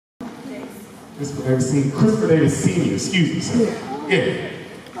Christopher Davis Sr., excuse me, sir. Yeah.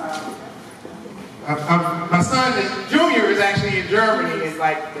 My son, Junior, is actually in Germany, and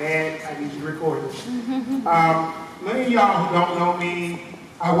like, Dad, I need you to record this. Many of y'all who don't know me,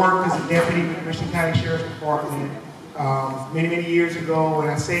 I worked as a deputy with the Michigan County Sheriff's Department many years ago, and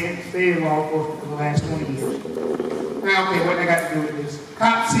I stayed in law enforcement for the last 20 years. Now, okay, what I got to do with this?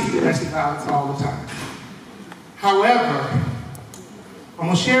 Cops see domestic violence all the time. However, I'm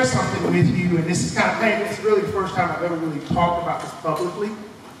going to share something with you, and this is kind of painful. It's really the first time I've ever really talked about this publicly.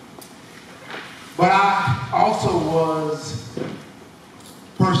 But I also was a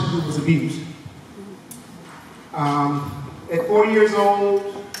person who was abused. At 40 years old,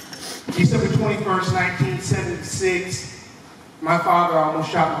 December 21st, 1976, my father almost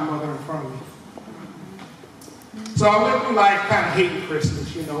shot my mother in front of me. So I went through life kind of hating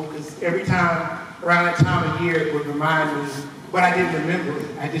Christmas, you know, because every time, around that time of year, it would remind me, but I didn't remember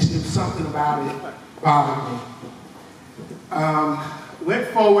it. I just knew something about it bothered me. Went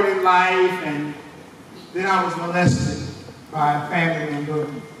forward in life, and then I was molested by a family member,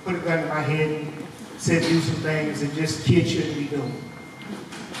 put a gun in my head, and said do some things that just kids shouldn't be doing.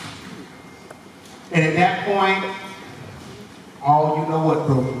 And at that point, all you know what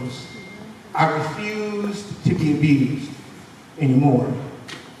broke loose. I refused to be abused anymore.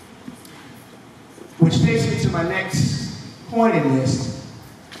 Which takes me to my next point in this.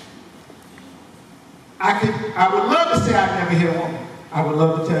 I would love to say I've never hit a woman. I would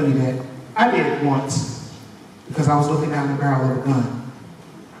love to tell you that. I did it once because I was looking down the barrel of a gun.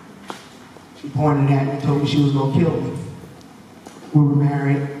 She pointed at me and told me she was going to kill me. We were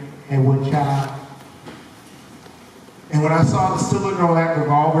married, had one child. And when I saw the cylinder on that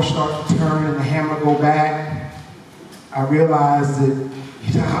revolver start to turn and the hammer go back, I realized that,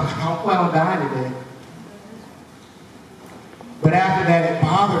 you know, I don't plan on dying today. But after that, it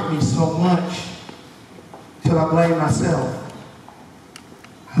bothered me so much till I blamed myself.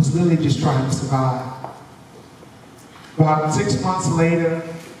 I was really just trying to survive. About 6 months later,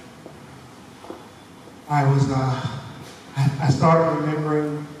 I started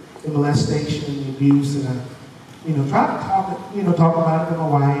remembering the molestation and the abuse, and I, tried to talk about it to my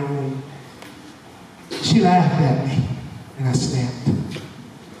wife, and she laughed at me, and I snapped.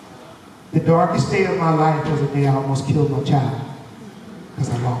 The darkest day of my life was the day I almost killed my child, because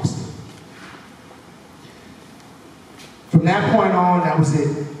I lost it. From that point on, that was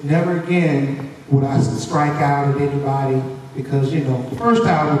it. Never again would I strike out at anybody, because, the first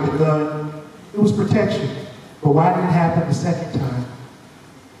time with the gun, it was protection. But why did it happen the second time?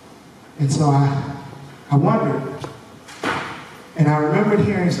 And so I wondered. And I remembered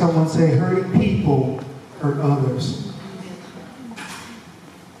hearing someone say, hurting people hurt others.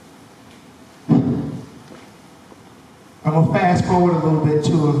 I'm going to fast forward a little bit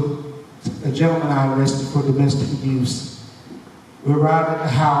to a gentleman I arrested for domestic abuse. We arrived at the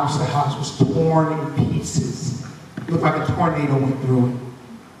house was torn in pieces. It looked like a tornado went through it.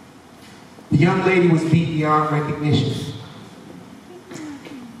 The young lady was beat beyond recognition.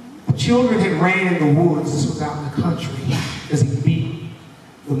 The children had ran in the woods. This was out in the country as he beat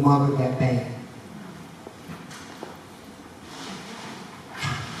the mother that bad.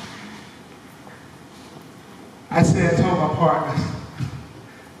 I told my partner,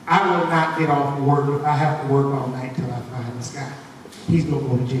 I will not get off of work if I have to work all night till I find this guy. He's going to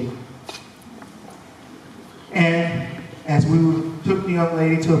go to jail. And as we took the young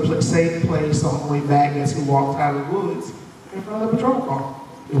lady to a safe place on the way back, as we walked out of the woods, in front of the patrol car,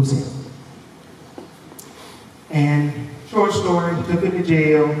 it was him. And short story, took him to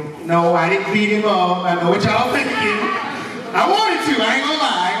jail. No, I didn't beat him up. I know what y'all thinking. I wanted to, I ain't gonna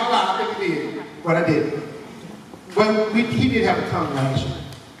lie, I think I did. But I didn't. But he did have a tongue lashing.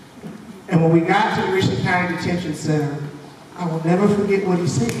 And when we got to the Michigan County Detention Center, I will never forget what he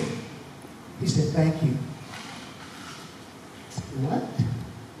said. He said, thank you. I said, what?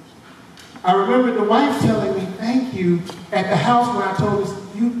 I remember the wife telling me, thank you, at the house when I told us,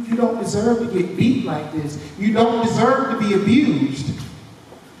 you don't deserve to get beat like this. You don't deserve to be abused.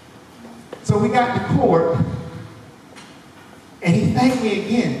 So we got to court, and he thanked me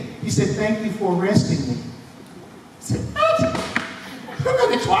again. He said, thank you for arresting me. I said, what? Look at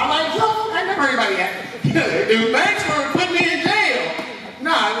the Twilight Zone? I never heard anybody act. Dude, thanks for putting me in jail.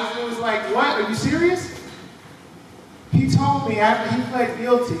 Nah, it was like, what? Are you serious? He told me after he pled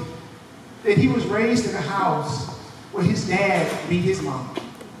guilty that he was raised in a house where his dad beat his mom.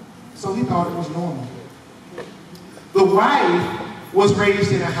 So he thought it was normal. The wife was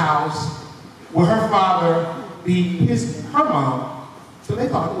raised in a house where her father beat her mom. So they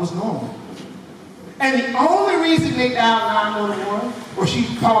thought it was normal. And the only reason they dialed 911, or she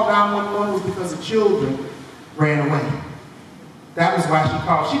called 911, was because the children ran away. That was why she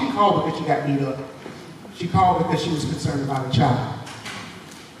called. She didn't call because she got beat up. She called because she was concerned about a child.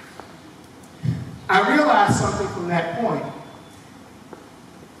 I realized something from that point.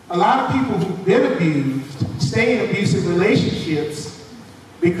 A lot of people who've been abused stay in abusive relationships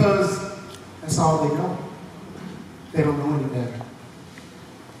because that's all they know. They don't know any better.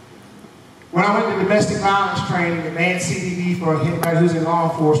 When I went to domestic violence training, advanced CDD for anybody who's in law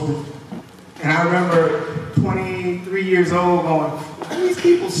enforcement, and I remember 23 years old going, why do these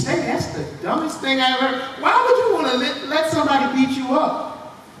people stay? That's the dumbest thing I ever heard. Why would you want to let somebody beat you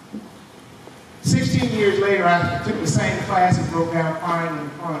up? 16 years later, I took the same class and broke down crying in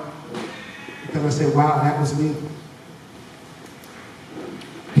front because I said, wow, that was me.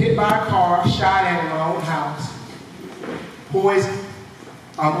 Hit by a car, shot at in my own house, poisoned,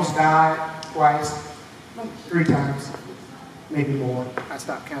 almost died twice, 3 times, maybe more. I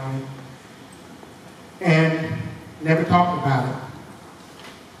stopped counting. And never talked about it.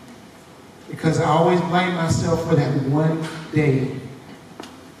 Because I always blamed myself for that one day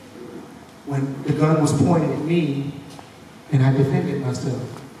when the gun was pointed at me and I defended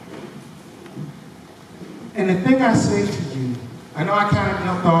myself. And the thing I say to you, I know I kind of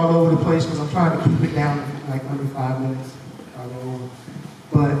jumped all over the place because I'm trying to keep it down like under 5 minutes.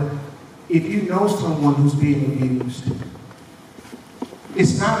 But if you know someone who's being abused,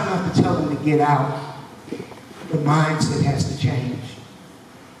 it's not enough to tell them to get out. The mindset has to change.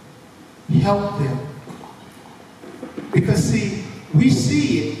 Help them. Because see, we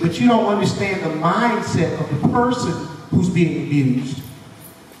see it, but you don't understand the mindset of the person who's being abused.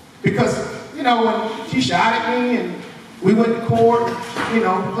 Because, you know, when she shot at me and we went to court, you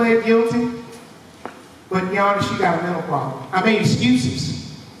know, pled guilty, but to be honest, she got a mental problem. I made excuses.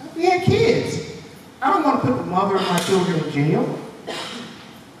 We had kids. I don't want to put the mother of my children in jail.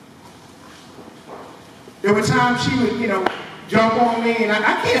 There were times she would, you know, jump on me and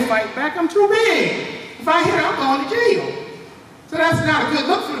I can't fight back, I'm too big. If I hit her, I'm going to jail. So that's not a good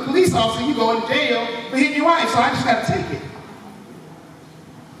look for the police officer. You go in jail for hitting your wife, so I just got to take it.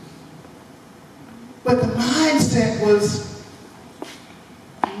 But the mindset was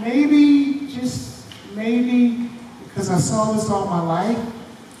maybe, just maybe, because I saw this all my life,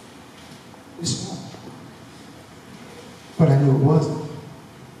 this won't. But I knew it wasn't.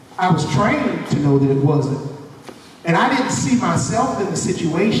 I was trained to know that it wasn't. And I didn't see myself in the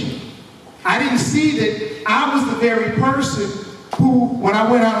situation. I didn't see that I was the very person who, when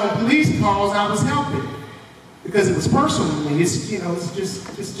I went out on police calls, I was helping. Because it was personal to me. It's, you know, it's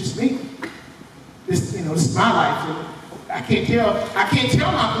just me. This, you know, this is my life. I can't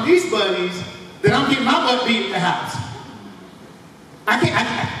tell my police buddies that I'm getting my butt beat at the house.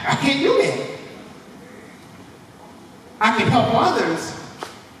 I can't do that. I can help others,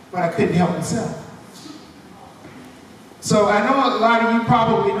 but I couldn't help myself. So I know a lot of you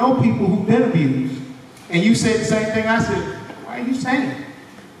probably know people who've been abused. And you said the same thing I said. Why are you saying it?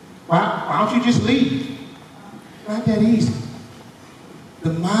 Why don't you just leave? Not that easy.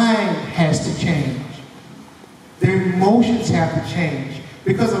 The mind has to change. Their emotions have to change.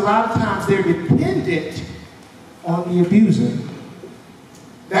 Because a lot of times they're dependent on the abuser.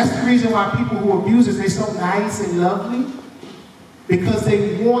 That's the reason why people who are abusers, they're so nice and lovely. Because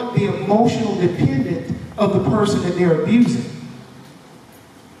they want the emotional dependent of the person that they're abusing.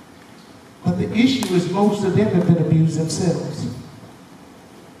 But the issue is most of them have been abused themselves.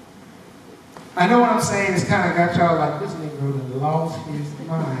 I know what I'm saying, it's kind of got y'all like, this Negro that lost his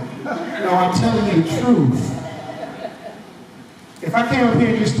mind. No, I'm telling you the truth. If I came up here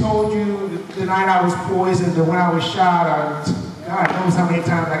and just told you the night I was poisoned or when I was shot, or God knows how many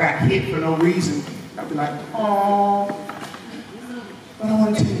times I got hit for no reason, I'd be like, oh. But I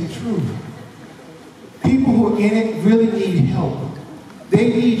want to tell you the truth. People who are in it really need help. They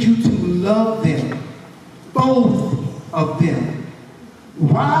need you to love them. Both of them.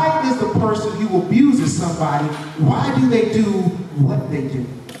 Why does the person who abuses somebody, why do they do what they do?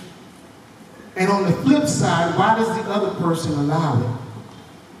 And on the flip side, why does the other person allow it?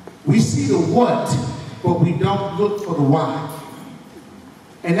 We see the what, but we don't look for the why.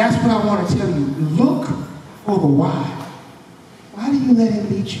 And that's what I want to tell you. Look for the why. Why do you let him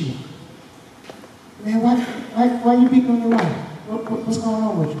beat you? Man, why are you beating on your wife? What's going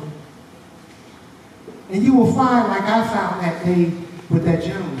on with you? And you will find, like I found that day with that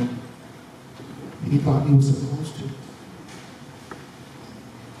gentleman, he thought he was supposed to.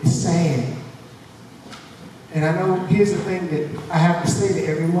 It's sad. And I know, here's the thing that I have to say to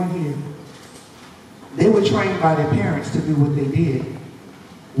everyone here. They were trained by their parents to do what they did.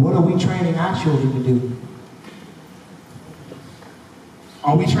 What are we training our children to do?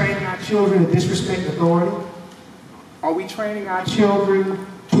 Are we training our children to disrespect authority? Are we training our children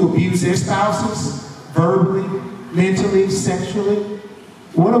to abuse their spouses, verbally, mentally, sexually?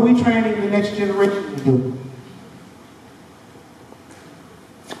 What are we training the next generation to do?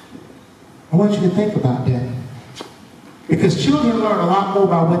 I want you to think about that. Because children learn a lot more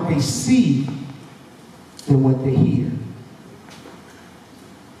by what they see than what they hear.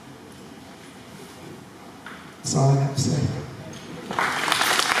 That's all I have to say.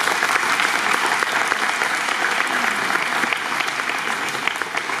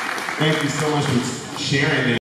 Thank you so much for sharing that.